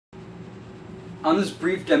On this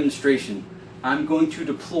brief demonstration, I'm going to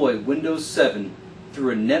deploy Windows 7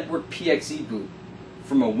 through a network PXE boot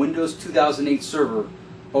from a Windows 2008 server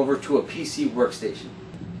over to a PC workstation.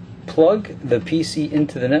 Plug the PC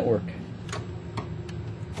into the network.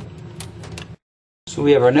 So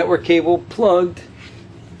we have our network cable plugged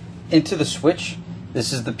into the switch.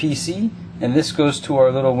 This is the PC, and this goes to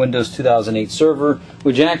our little Windows 2008 server,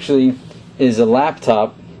 which actually is a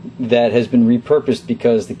laptop that has been repurposed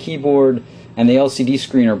because the keyboard and the LCD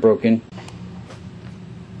screen are broken.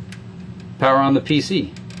 Power on the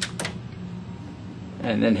PC.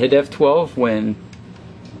 And then hit F12 when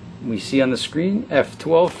we see on the screen,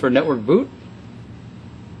 F12 for network boot.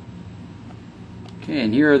 Okay,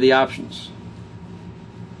 and here are the options.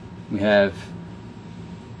 We have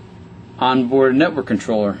onboard network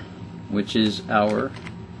controller, which is our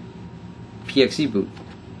PXE boot.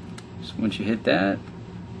 So once you hit that,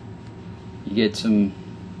 you get some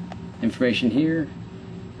information here.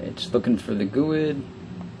 It's looking for the GUID.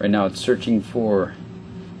 Right now it's searching for,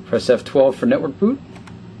 press F12 for network boot.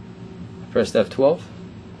 Press F12.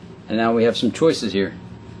 And now we have some choices here.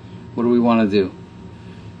 What do we want to do?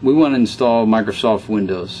 We want to install Microsoft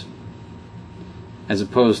Windows as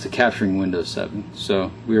opposed to capturing Windows 7.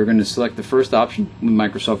 So we are going to select the first option,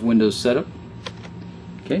 Microsoft Windows Setup.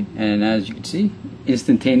 Okay, and as you can see,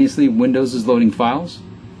 instantaneously Windows is loading files.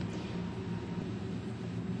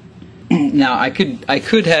 Now I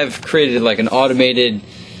could have created like an automated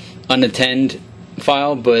unattend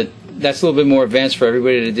file, but that's a little bit more advanced for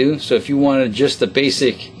everybody to do. So if you wanted just a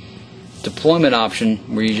basic deployment option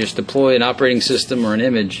where you just deploy an operating system or an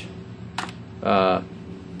image,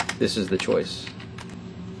 this is the choice.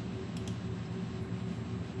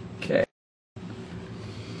 Okay.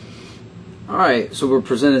 Alright, so we're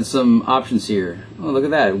presented some options here. Oh, look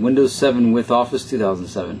at that, Windows 7 with Office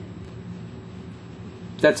 2007.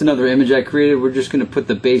 That's another image I created. We're just going to put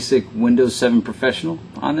the basic Windows 7 Professional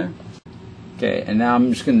on there. Okay, and now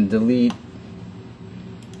I'm just going to delete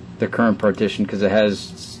the current partition because it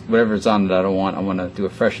has whatever it's on that I don't want. I want to do a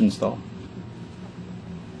fresh install.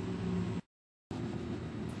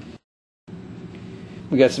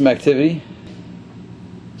 We got some activity.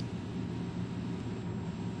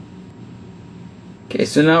 Okay,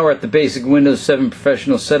 so now we're at the basic Windows 7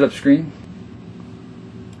 Professional setup screen.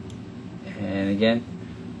 And again,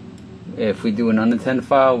 if we do an unattended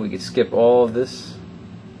file, we could skip all of this.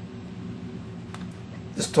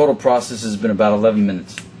 This total process has been about 11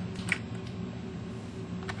 minutes.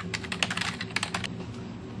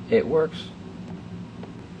 It works.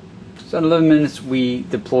 So in 11 minutes we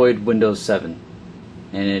deployed Windows 7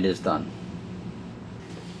 and it is done.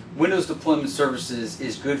 Windows Deployment Services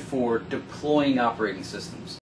is good for deploying operating systems.